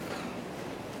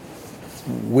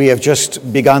We have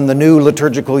just begun the new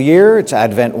liturgical year. It's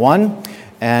Advent 1,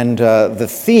 and the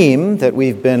theme that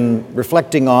we've been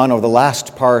reflecting on over the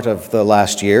last part of the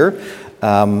last year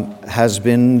has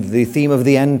been the theme of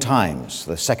the end times,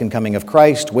 the second coming of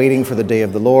Christ, waiting for the day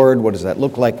of the Lord. What does that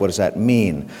look like? What does that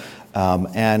mean?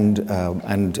 And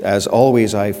as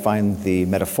always, I find the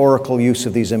metaphorical use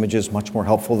of these images much more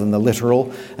helpful than the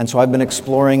literal. And so I've been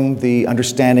exploring the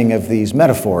understanding of these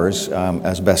metaphors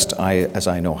as best as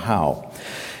I know how.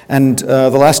 And the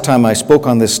last time I spoke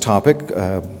on this topic,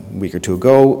 a week or two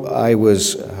ago, I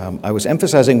was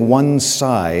emphasizing one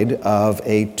side of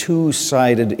a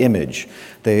two-sided image.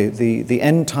 The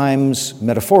end times,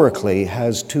 metaphorically,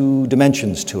 has two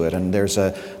dimensions to it, and there's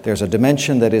a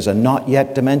dimension that is a not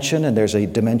yet dimension, and there's a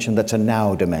dimension that's a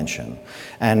now dimension.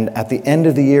 And at the end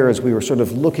of the year, as we were sort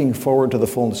of looking forward to the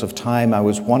fullness of time, I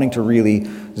was wanting to really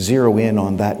zero in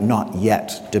on that not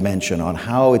yet dimension, on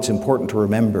how it's important to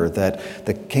remember that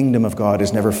the kingdom of God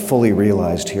is never fully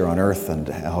realized here on earth, and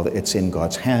how it's in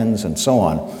God's hands, and so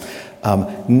on.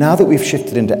 Now that we've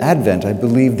shifted into Advent, I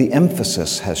believe the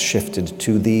emphasis has shifted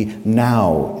to the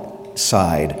now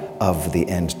side of the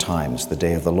end times, the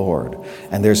day of the Lord.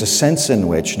 And there's a sense in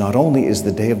which not only is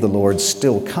the day of the Lord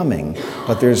still coming,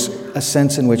 but there's a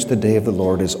sense in which the day of the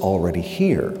Lord is already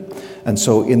here. And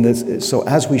so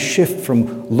as we shift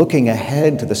from looking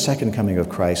ahead to the second coming of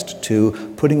Christ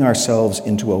to putting ourselves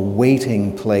into a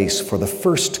waiting place for the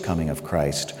first coming of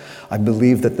Christ, I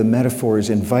believe that the metaphors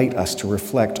invite us to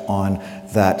reflect on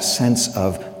that sense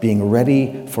of being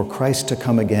ready for Christ to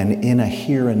come again in a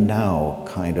here and now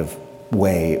kind of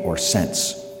way or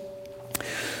sense.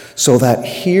 So that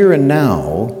here and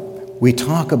now, we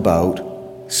talk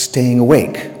about staying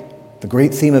awake. The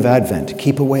great theme of Advent,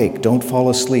 keep awake, don't fall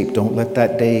asleep, don't let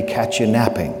that day catch you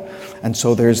napping. And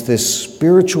so there's this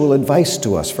spiritual advice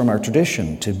to us from our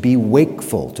tradition to be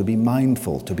wakeful, to be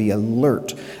mindful, to be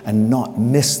alert, and not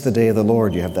miss the day of the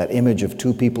Lord. You have that image of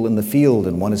two people in the field,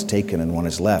 and one is taken and one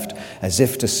is left, as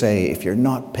if to say, if you're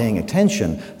not paying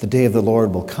attention, the day of the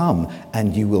Lord will come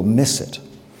and you will miss it.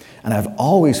 And I've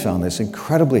always found this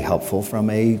incredibly helpful from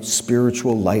a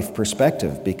spiritual life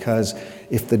perspective, because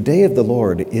if the day of the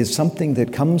Lord is something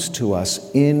that comes to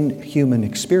us in human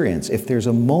experience, if there's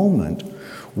a moment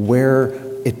where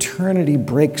eternity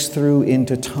breaks through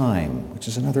into time, which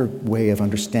is another way of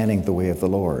understanding the way of the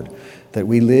Lord, that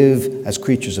we live as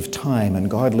creatures of time and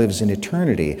God lives in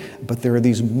eternity, but there are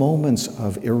these moments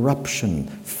of eruption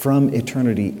from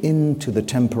eternity into the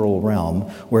temporal realm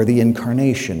where the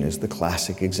incarnation is the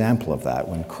classic example of that.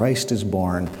 When Christ is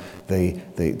born,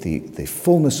 the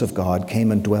fullness of God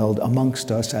came and dwelled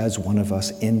amongst us as one of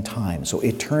us in time. So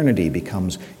eternity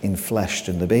becomes enfleshed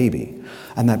in the baby.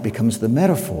 And that becomes the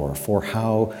metaphor for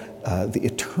how the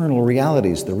eternal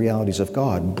realities, the realities of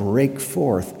God, break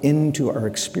forth into our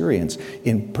experience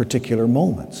in particular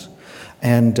moments.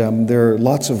 And there are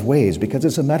lots of ways, because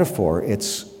it's a metaphor.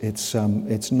 It's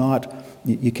not,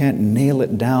 you can't nail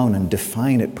it down and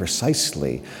define it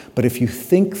precisely. But if you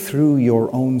think through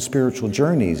your own spiritual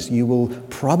journeys, you will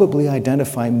probably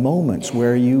identify moments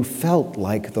where you felt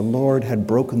like the Lord had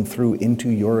broken through into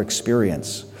your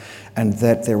experience, and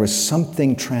that there was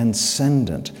something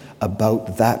transcendent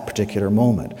about that particular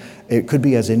moment. It could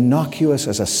be as innocuous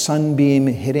as a sunbeam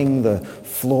hitting the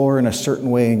floor in a certain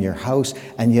way in your house,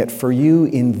 and yet for you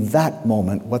in that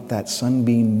moment, what that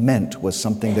sunbeam meant was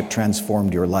something that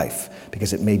transformed your life,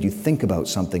 because it made you think about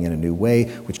something in a new way,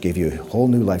 which gave you a whole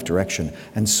new life direction.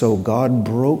 And so God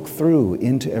broke through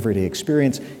into everyday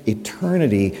experience.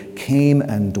 Eternity came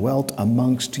and dwelt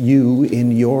amongst you in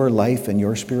your life and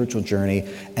your spiritual journey,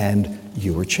 and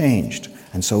you were changed.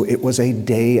 And so it was a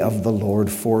day of the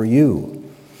Lord for you.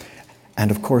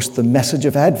 And of course, the message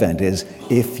of Advent is,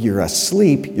 if you're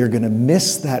asleep, you're going to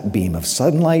miss that beam of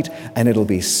sunlight, and it'll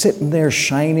be sitting there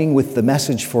shining with the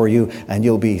message for you, and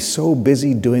you'll be so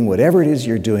busy doing whatever it is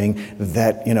you're doing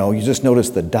that, you just notice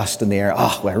the dust in the air.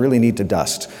 Oh, I really need to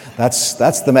dust. That's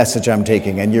the message I'm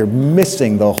taking, and you're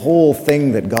missing the whole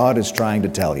thing that God is trying to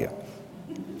tell you.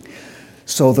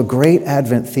 So the great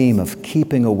Advent theme of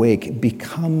keeping awake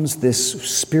becomes this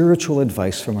spiritual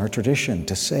advice from our tradition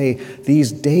to say,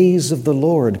 these days of the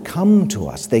Lord come to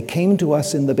us. They came to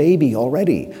us in the baby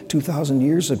already 2,000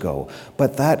 years ago,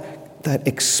 but that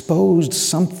exposed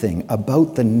something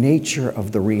about the nature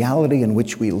of the reality in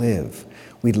which we live.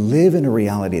 We live in a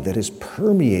reality that is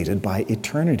permeated by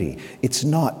eternity. It's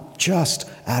not just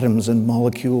atoms and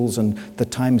molecules and the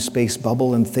time-space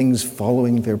bubble and things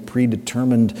following their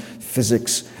predetermined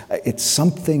physics. It's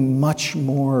something much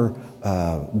more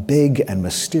big and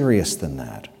mysterious than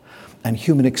that. And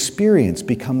human experience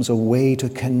becomes a way to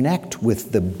connect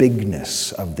with the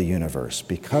bigness of the universe,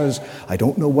 because I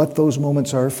don't know what those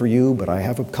moments are for you, but I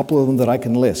have a couple of them that I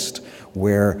can list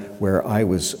where I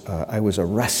was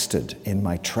arrested in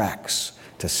my tracks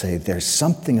to say, there's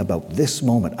something about this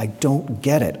moment. I don't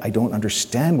get it. I don't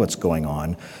understand what's going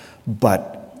on,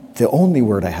 but the only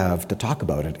word I have to talk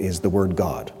about it is the word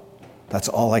God. That's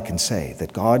all I can say,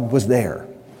 that God was there.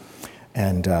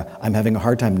 And I'm having a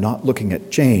hard time not looking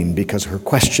at Jane, because her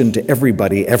question to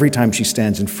everybody every time she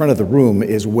stands in front of the room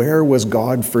is, where was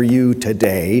God for you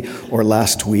today, or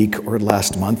last week, or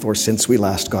last month, or since we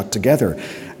last got together?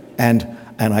 And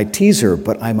I tease her,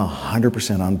 but I'm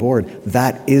 100% on board.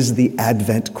 That is the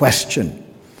Advent question.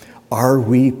 Are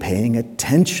we paying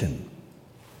attention?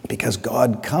 Because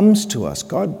God comes to us,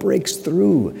 God breaks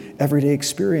through everyday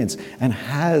experience and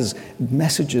has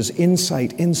messages,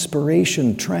 insight,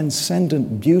 inspiration,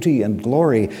 transcendent beauty and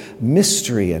glory,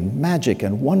 mystery and magic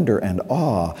and wonder and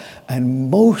awe.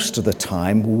 And most of the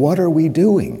time, what are we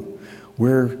doing?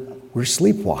 We're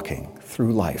sleepwalking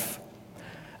through life.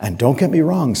 And don't get me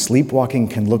wrong, sleepwalking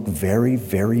can look very,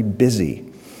 very busy.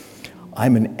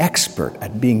 I'm an expert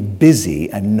at being busy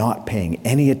and not paying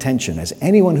any attention, as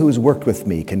anyone who has worked with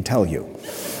me can tell you.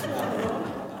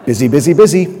 Busy, busy,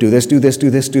 busy. Do this, do this, do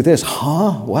this, do this.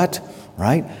 Huh? What?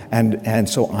 Right? And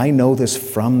so I know this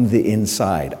from the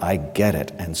inside. I get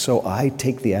it. And so I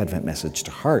take the Advent message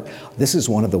to heart. This is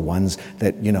one of the ones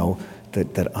that,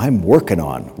 that I'm working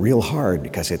on real hard,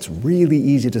 because it's really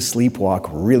easy to sleepwalk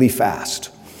really fast.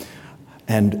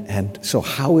 And so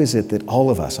how is it that all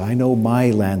of us, I know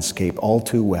my landscape all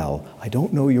too well. I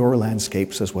don't know your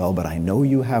landscapes as well, but I know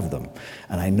you have them.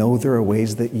 And I know there are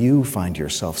ways that you find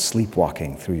yourself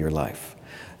sleepwalking through your life,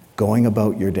 going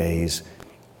about your days,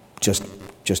 just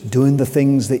doing the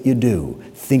things that you do,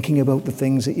 thinking about the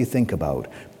things that you think about,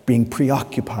 being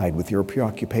preoccupied with your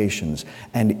preoccupations.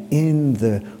 And in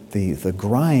the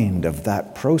grind of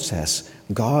that process,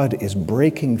 God is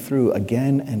breaking through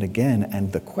again and again,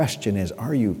 and the question is,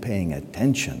 are you paying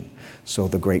attention? So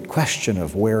the great question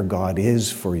of where God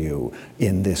is for you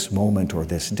in this moment or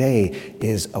this day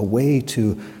is a way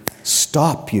to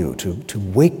stop you, to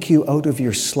wake you out of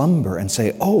your slumber and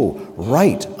say, oh,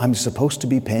 right, I'm supposed to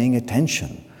be paying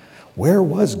attention. Where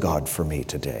was God for me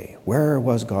today? Where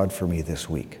was God for me this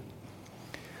week?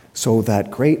 So that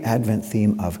great Advent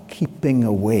theme of keeping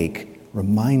awake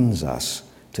reminds us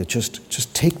to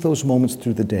just take those moments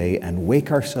through the day and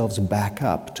wake ourselves back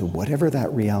up to whatever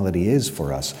that reality is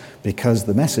for us, because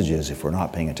the message is, if we're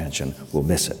not paying attention, we'll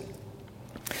miss it.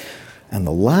 And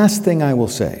the last thing I will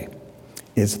say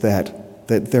is that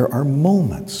there are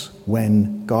moments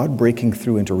when God breaking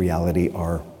through into reality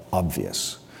are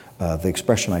obvious. The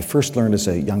expression I first learned as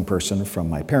a young person from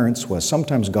my parents was,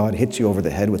 sometimes God hits you over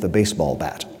the head with a baseball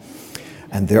bat.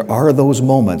 And there are those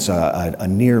moments, a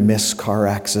near-miss car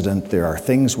accident. There are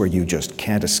things where you just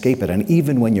can't escape it. And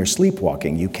even when you're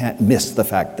sleepwalking, you can't miss the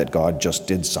fact that God just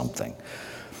did something.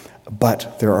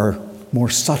 But there are more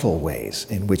subtle ways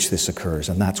in which this occurs,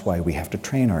 and that's why we have to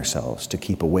train ourselves to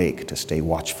keep awake, to stay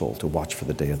watchful, to watch for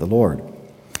the day of the Lord.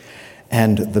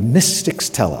 And the mystics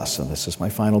tell us, and this is my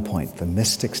final point, the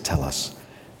mystics tell us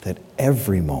that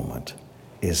every moment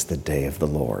is the day of the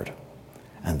Lord.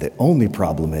 And the only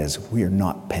problem is we are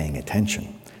not paying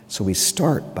attention. So we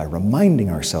start by reminding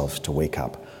ourselves to wake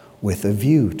up with a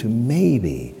view to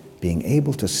maybe being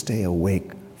able to stay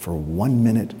awake for 1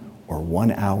 minute or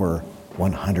 1 hour,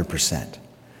 100%,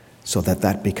 so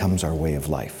that becomes our way of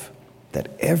life. That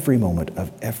every moment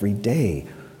of every day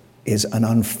is an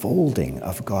unfolding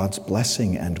of God's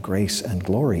blessing and grace and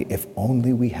glory, if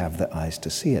only we have the eyes to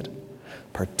see it,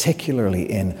 particularly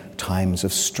in times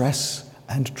of stress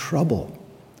and trouble,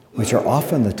 which are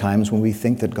often the times when we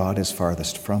think that God is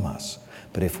farthest from us.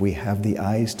 But if we have the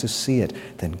eyes to see it,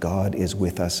 then God is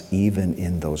with us even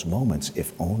in those moments,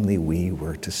 if only we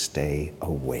were to stay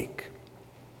awake.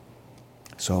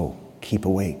 So keep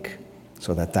awake,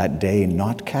 so that day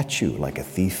not catch you like a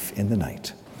thief in the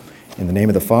night. In the name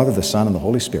of the Father, the Son, and the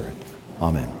Holy Spirit.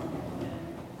 Amen.